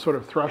be the sort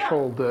of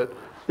threshold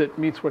that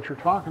meets what you're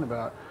talking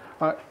about.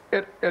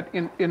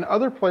 In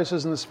other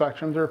places in the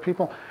spectrum, there are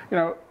people, you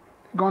know,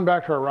 going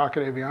back to our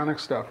rocket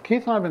avionics stuff,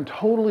 Keith and I have been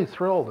totally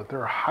thrilled that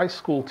there are high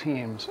school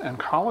teams and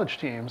college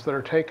teams that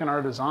are taking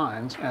our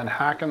designs and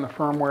hacking the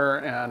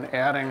firmware and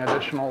adding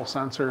additional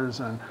sensors.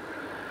 And,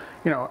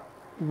 you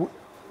know,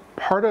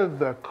 part of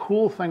the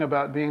cool thing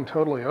about being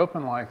totally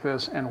open like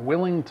this and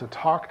willing to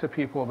talk to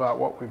people about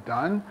what we've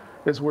done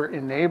is we're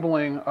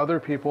enabling other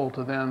people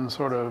to then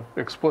sort of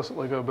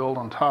explicitly go build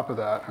on top of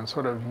that and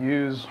sort of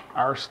use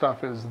our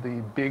stuff as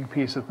the big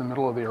piece at the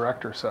middle of the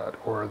erector set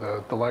or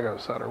the Lego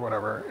set or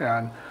whatever.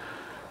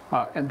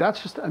 And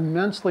that's just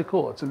immensely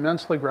cool. It's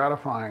immensely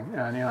gratifying.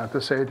 And, you know, at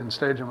this age and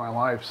stage of my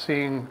life,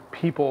 seeing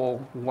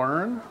people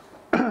learn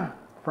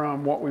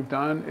from what we've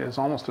done is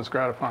almost as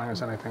gratifying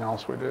as anything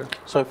else we do.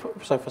 So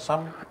for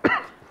some,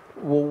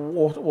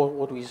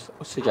 what are we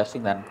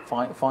suggesting then?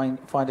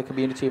 Find a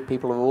community of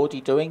people who are already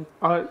doing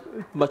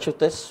much of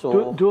this,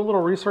 or do a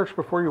little research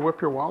before you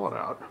whip your wallet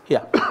out.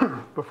 Yeah.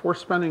 Before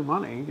spending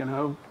money, you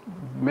know,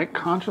 make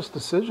conscious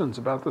decisions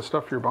about the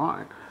stuff you're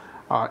buying.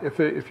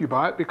 If you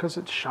buy it because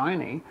it's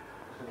shiny,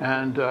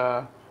 and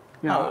you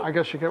know, I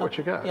guess you get what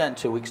you get. Yeah, in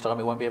 2 weeks' time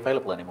it won't be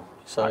available anymore.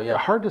 So yeah,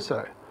 hard to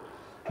say.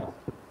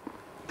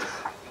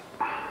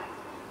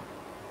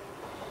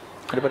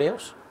 Anybody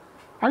else?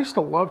 I used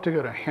to love to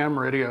go to ham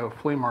radio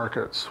flea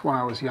markets when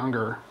I was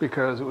younger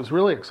because it was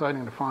really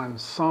exciting to find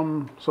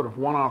some sort of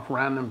one-off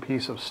random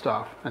piece of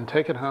stuff and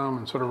take it home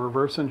and sort of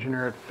reverse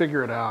engineer it,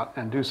 figure it out,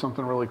 and do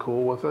something really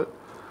cool with it.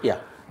 Yeah.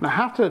 And I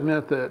have to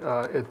admit that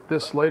at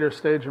this later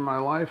stage in my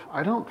life,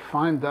 I don't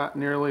find that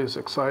nearly as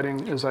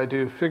exciting as I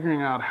do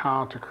figuring out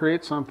how to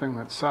create something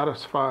that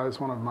satisfies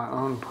one of my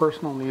own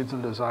personal needs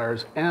and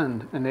desires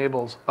and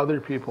enables other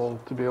people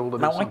to be able to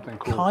do something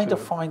cool. I kind of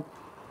find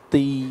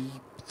the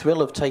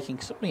thrill of taking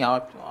something.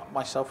 I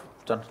myself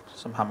have done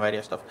some ham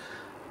radio stuff,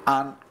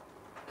 and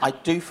I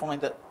do find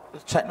that the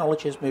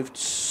technology has moved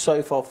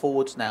so far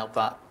forwards now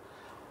that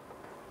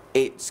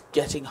it's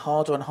getting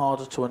harder and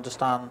harder to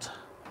understand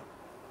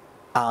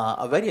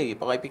a radio you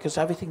buy because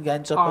everything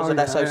ends up as an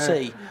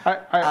SoC,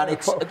 and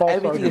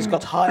everything has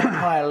got higher and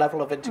higher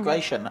level of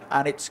integration,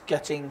 and it's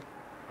getting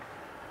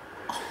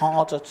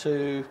harder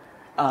to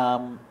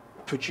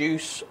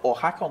produce or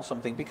hack on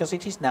something because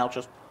it is now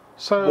just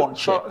one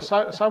chip.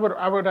 So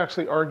I would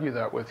actually argue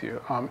that with you.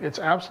 It's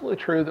absolutely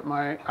true that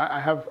I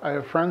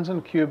have friends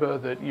in Cuba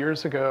that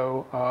years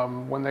ago,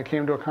 when they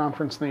came to a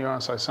conference in the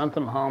U.S., I sent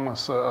them home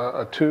with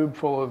a tube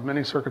full of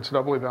mini circuits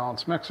doubly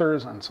balanced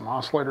mixers and some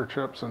oscillator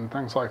chips and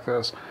things like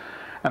this.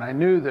 And I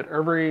knew that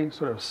every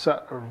sort of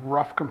set of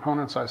rough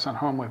components I sent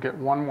home would get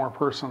one more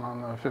person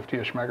on the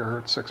 50-ish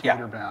megahertz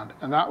 6-meter band.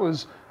 And that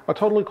was a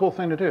totally cool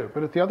thing to do.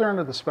 But at the other end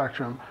of the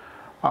spectrum,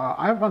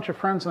 I have a bunch of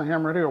friends in the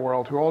ham radio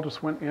world who all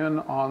just went in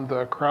on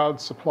the crowd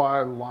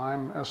supply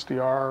Lime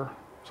SDR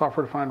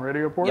software-defined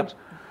radio boards. Yep.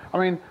 I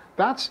mean,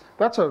 that's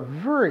a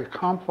very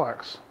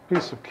complex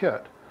piece of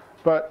kit,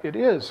 but it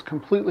is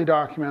completely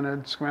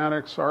documented.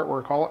 Schematics,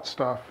 artwork, all that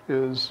stuff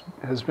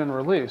has been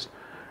released.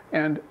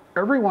 And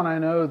everyone I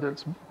know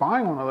that's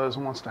buying one of those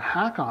and wants to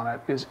hack on it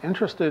is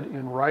interested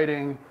in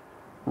writing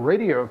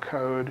radio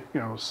code,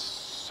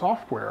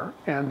 software,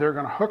 and they're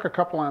going to hook a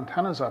couple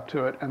antennas up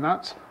to it, and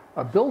that's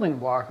a building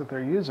block that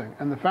they're using.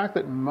 And the fact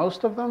that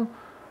most of them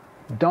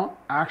don't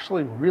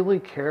actually really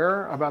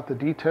care about the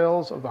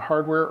details of the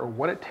hardware or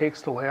what it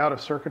takes to lay out a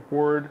circuit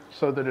board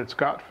so that it's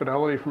got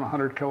fidelity from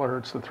 100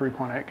 kilohertz to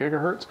 3.8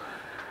 gigahertz.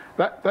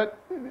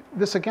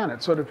 This again,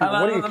 it's sort of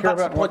what do you care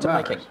about? What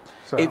matters?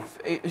 So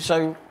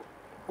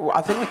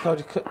I think we're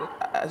kind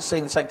of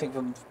seeing the same thing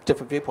from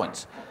different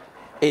viewpoints.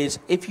 Is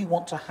if you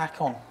want to hack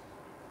on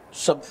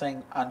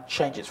something and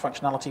change its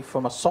functionality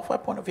from a software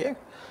point of view,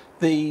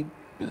 the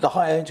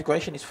higher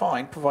integration is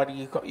fine, provided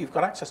you've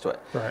got access to it.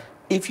 Right.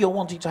 If you're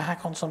wanting to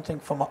hack on something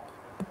from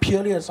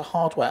purely as a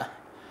hardware,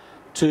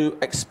 to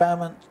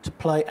experiment, to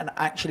play, and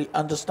actually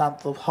understand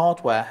the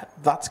hardware,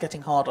 that's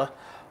getting harder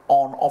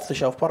on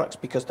off-the-shelf products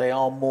because they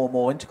are more and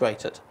more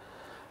integrated.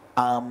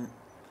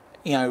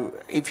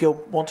 If you're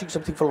wanting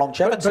something for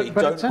longevity,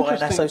 don't buy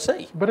an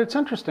SoC. But it's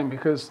interesting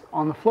because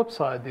on the flip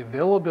side, the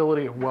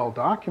availability of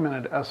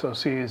well-documented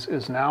SoCs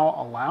is now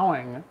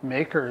allowing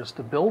makers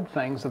to build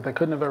things that they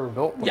couldn't have ever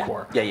built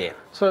before. Yeah.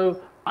 So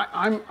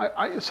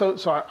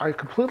I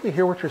completely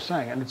hear what you're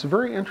saying, and it's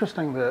very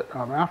interesting that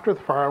after the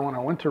fire, when I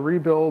went to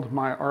rebuild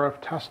my RF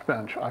test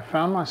bench, I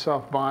found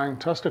myself buying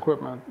test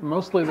equipment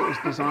mostly that was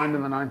designed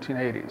in the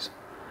 1980s.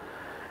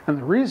 And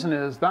the reason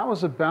is that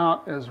was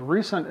about as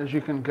recent as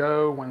you can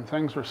go when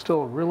things were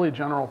still really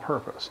general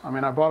purpose. I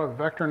mean, I bought a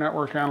vector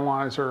network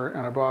analyzer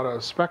and I bought a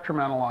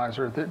spectrum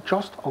analyzer that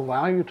just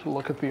allow you to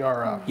look at the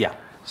RF. Yeah.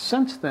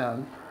 Since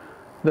then,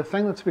 the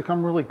thing that's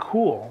become really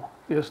cool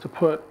is to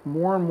put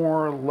more and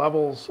more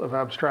levels of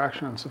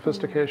abstraction and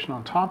sophistication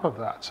on top of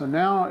that. So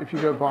now if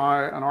you go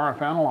buy an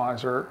RF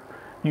analyzer,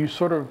 you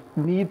sort of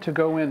need to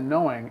go in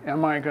knowing,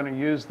 am I going to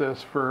use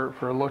this for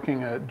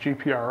looking at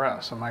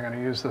GPRS? Am I going to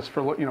use this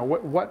for,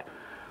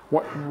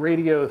 what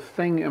radio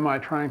thing am I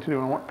trying to do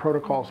and what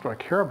protocols do I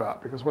care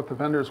about? Because what the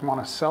vendors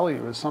want to sell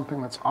you is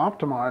something that's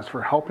optimized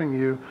for helping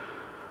you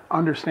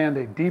understand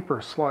a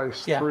deeper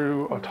slice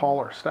through a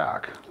taller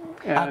stack.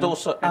 And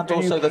also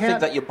the thing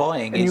that you're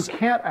buying is... you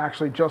can't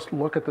actually just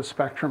look at the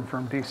spectrum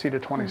from DC to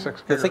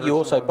 26 gigahertz. The thing you're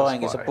also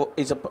buying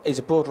is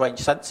a broad range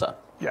sensor.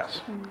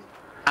 Yes.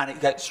 And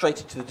it gets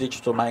straight into the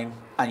digital domain,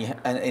 and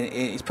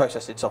it's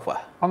processed in software.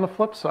 On the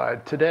flip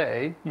side,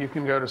 today you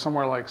can go to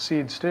somewhere like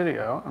Seed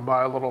Studio and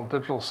buy a little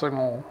digital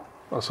signal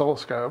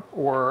oscilloscope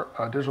or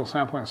a digital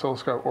sampling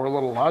oscilloscope or a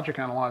little logic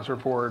analyzer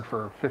board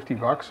for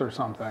 $50 or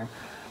something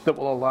that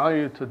will allow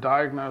you to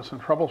diagnose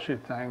and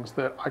troubleshoot things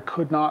that I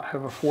could not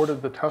have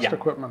afforded the test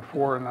equipment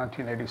for in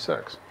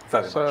 1986.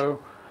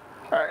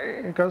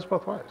 It goes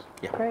both ways.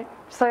 Yeah. Great.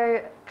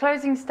 So,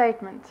 closing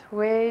statement.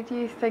 Where do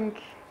you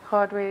think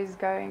hardware is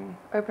going,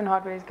 open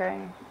hardware is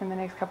going in the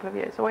next couple of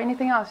years? Or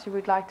anything else you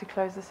would like to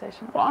close the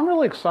session with? Well, I'm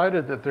really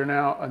excited that there are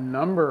now a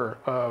number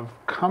of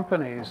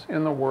companies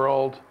in the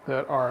world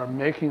that are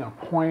making a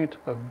point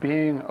of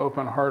being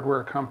open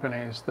hardware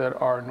companies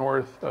that are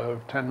north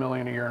of 10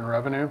 million a year in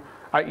revenue,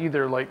 i.e.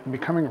 they're like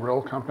becoming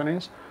real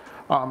companies.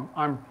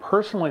 I'm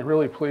personally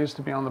really pleased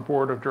to be on the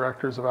board of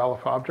directors of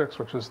Aleph Objects,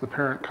 which is the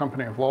parent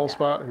company of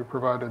Lulzbot, who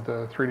provided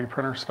the 3D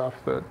printer stuff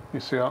that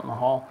you see out in the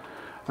hall.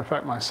 In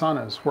fact, my son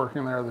is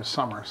working there this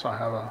summer, so I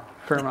have a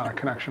fair amount of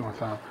connection with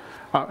them.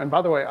 And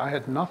by the way, I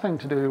had nothing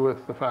to do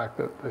with the fact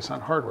that they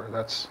sent hardware.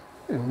 That's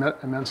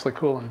immensely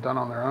cool and done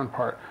on their own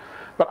part.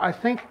 But I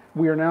think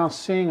we are now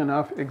seeing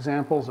enough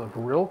examples of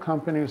real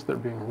companies that are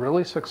being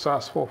really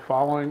successful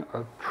following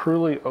a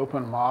truly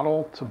open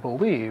model to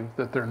believe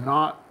that they're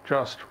not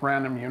just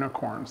random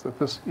unicorns, that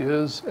this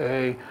is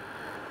a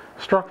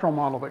structural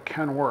model that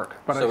can work.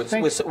 But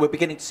so we're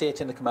beginning to see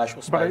it in the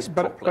commercial space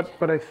properly.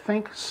 But I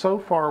think so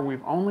far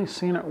we've only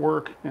seen it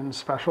work in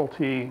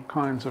specialty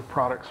kinds of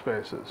product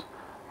spaces.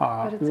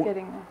 But it's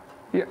getting there.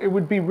 Yeah, it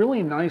would be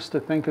really nice to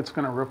think it's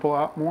going to ripple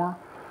out more.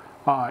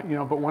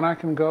 But when I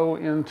can go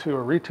into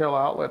a retail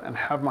outlet and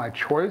have my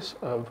choice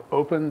of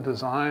open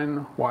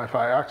design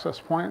Wi-Fi access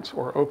points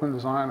or open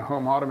design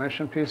home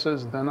automation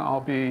pieces, then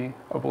I'll be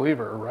a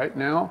believer. Right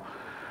now,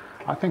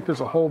 I think there's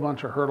a whole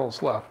bunch of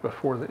hurdles left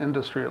before the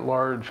industry at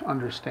large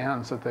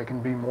understands that they can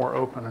be more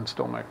open and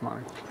still make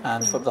money.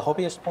 And from the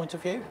hobbyist point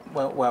of view,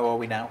 where are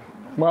we now?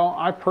 Well,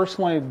 I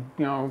personally,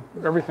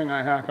 everything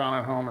I hack on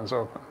at home is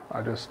open.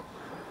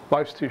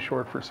 Life's too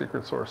short for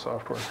secret source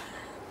software.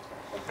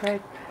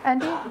 Great.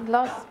 Andy,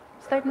 last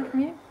statement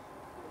from you?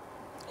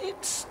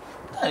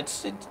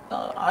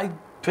 I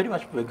pretty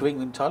much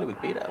agreeing entirely with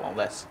Bdale on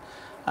this.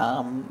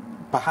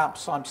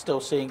 Perhaps I'm still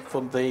seeing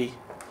from the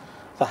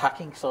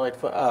hacking side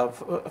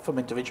from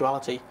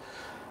individuality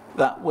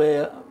that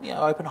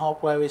open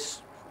hardware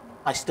is,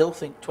 I still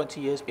think,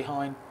 20 years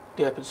behind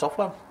the open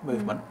software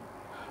movement.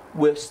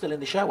 We're still in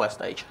the shareware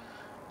stage,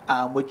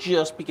 and we're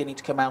just beginning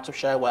to come out of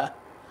shareware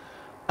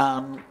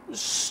and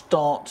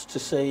start to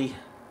see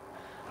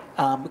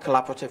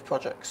collaborative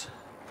projects.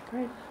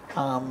 Great.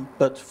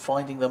 But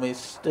finding them is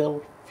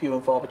still few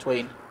and far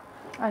between.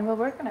 And we'll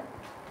work on it.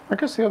 I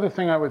guess the other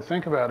thing I would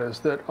think about is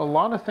that a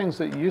lot of things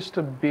that used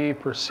to be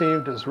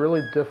perceived as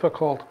really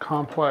difficult,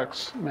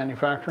 complex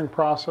manufacturing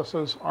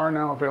processes are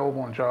now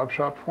available in job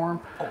shop form.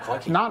 Oh,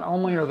 crikey. Not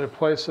only are there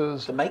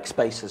places... The make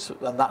spaces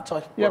and that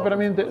type of... Yeah, but I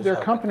mean, there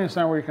are companies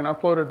now where you can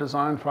upload a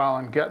design file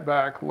and get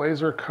back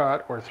laser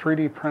cut or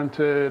 3D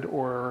printed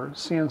or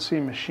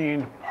CNC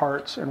machined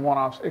parts in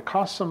one-offs. It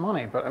costs some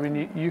money, but I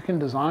mean, you can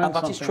design something...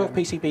 And that is true of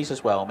PCBs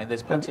as well. I mean,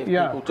 there's plenty of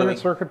people doing... printed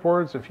circuit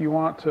boards. If you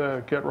want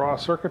to get raw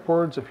circuit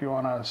boards, if you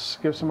want to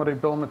give somebody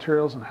bill of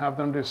materials and have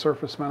them do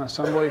surface mount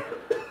assembly.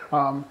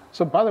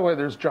 So by the way,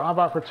 there's job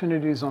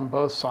opportunities on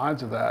both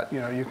sides of that.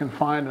 You can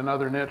find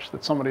another niche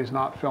that somebody's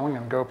not filling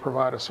and go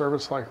provide a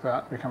service like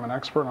that, become an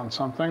expert on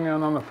something.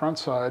 And on the front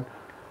side,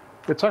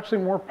 it's actually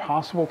more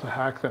possible to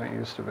hack than it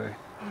used to be.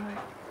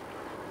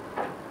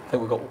 I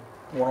think we've got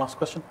one last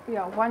question.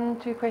 Yeah,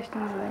 1-2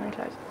 questions and then we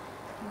close.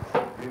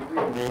 Do we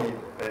need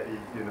a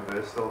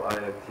universal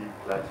IoT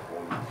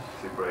platform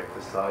to break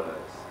the silos?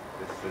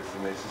 Is this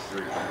a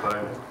necessary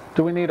component?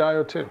 Do we need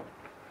IoT?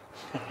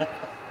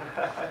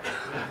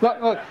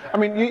 Look, I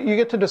mean, you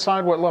get to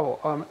decide what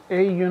level.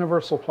 A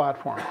universal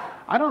platform.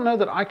 I don't know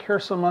that I care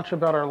so much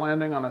about our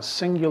landing on a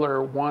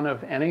singular one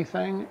of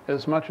anything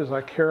as much as I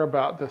care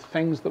about the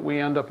things that we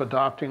end up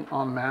adopting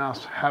en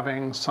masse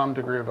having some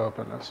degree of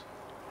openness.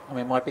 I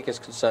mean, my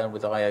biggest concern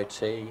with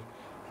IoT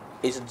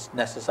isn't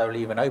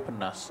necessarily even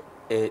openness.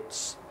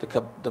 It's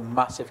the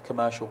massive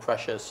commercial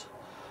pressures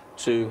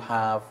to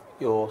have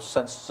your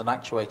sensors and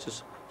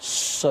actuators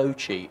so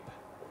cheap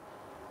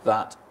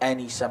that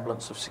any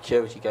semblance of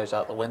security goes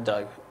out the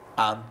window,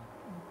 and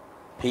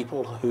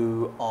people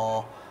who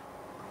are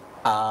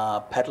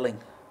peddling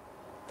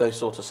those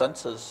sort of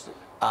sensors,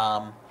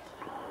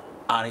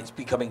 and it's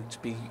becoming to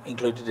be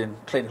included in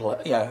clinical,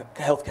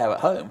 healthcare at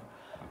home,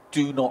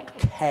 do not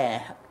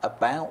care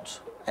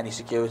about any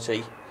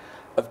security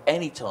of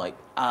any type,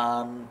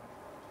 and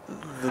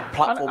the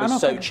platform is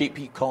so cheap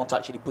you can't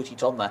actually put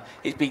it on there.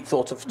 It's being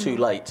thought of too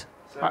late.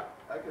 So,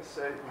 like I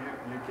say,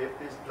 you get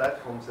these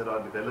platforms that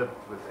are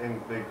developed within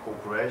big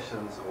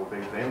corporations or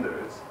big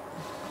vendors,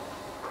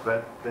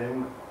 but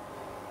then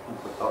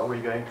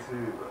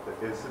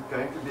is it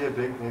going to be a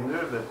big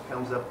vendor that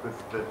comes up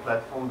with the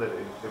platform that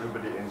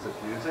everybody ends up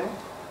using?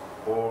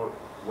 Or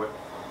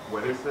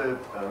what is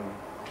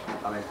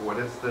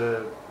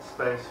the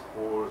space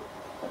for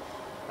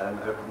an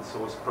open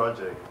source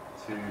project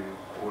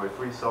or a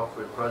free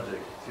software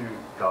project to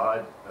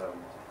guide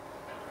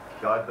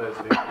those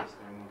vendors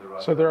in the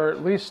right So there are at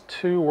direction? least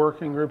 2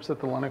 working groups at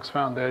the Linux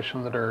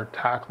Foundation that are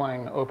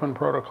tackling open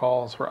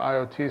protocols for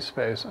IoT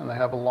space, and they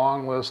have a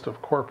long list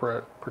of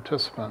corporate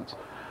participants.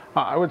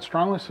 I would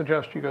strongly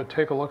suggest you go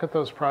take a look at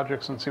those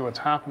projects and see what's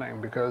happening,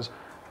 because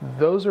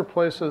those are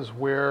places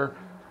where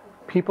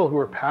people who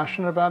are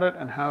passionate about it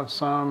and have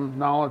some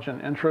knowledge and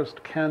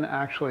interest can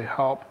actually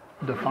help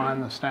define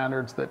the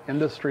standards that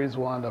industries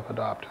will end up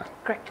adopting.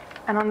 Great.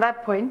 And on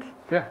that point,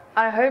 Yeah.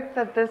 I hope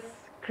that this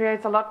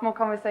creates a lot more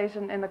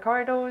conversation in the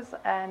corridors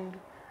and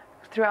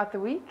throughout the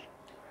week.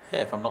 Yeah,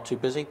 if I'm not too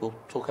busy, we'll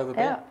talk over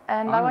beer. Yeah,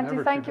 and I'm I want to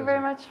never thank too you very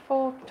busy. much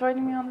for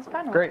joining me on this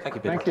panel. Great. Thank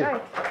you, Thank Bdale. you.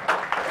 Great.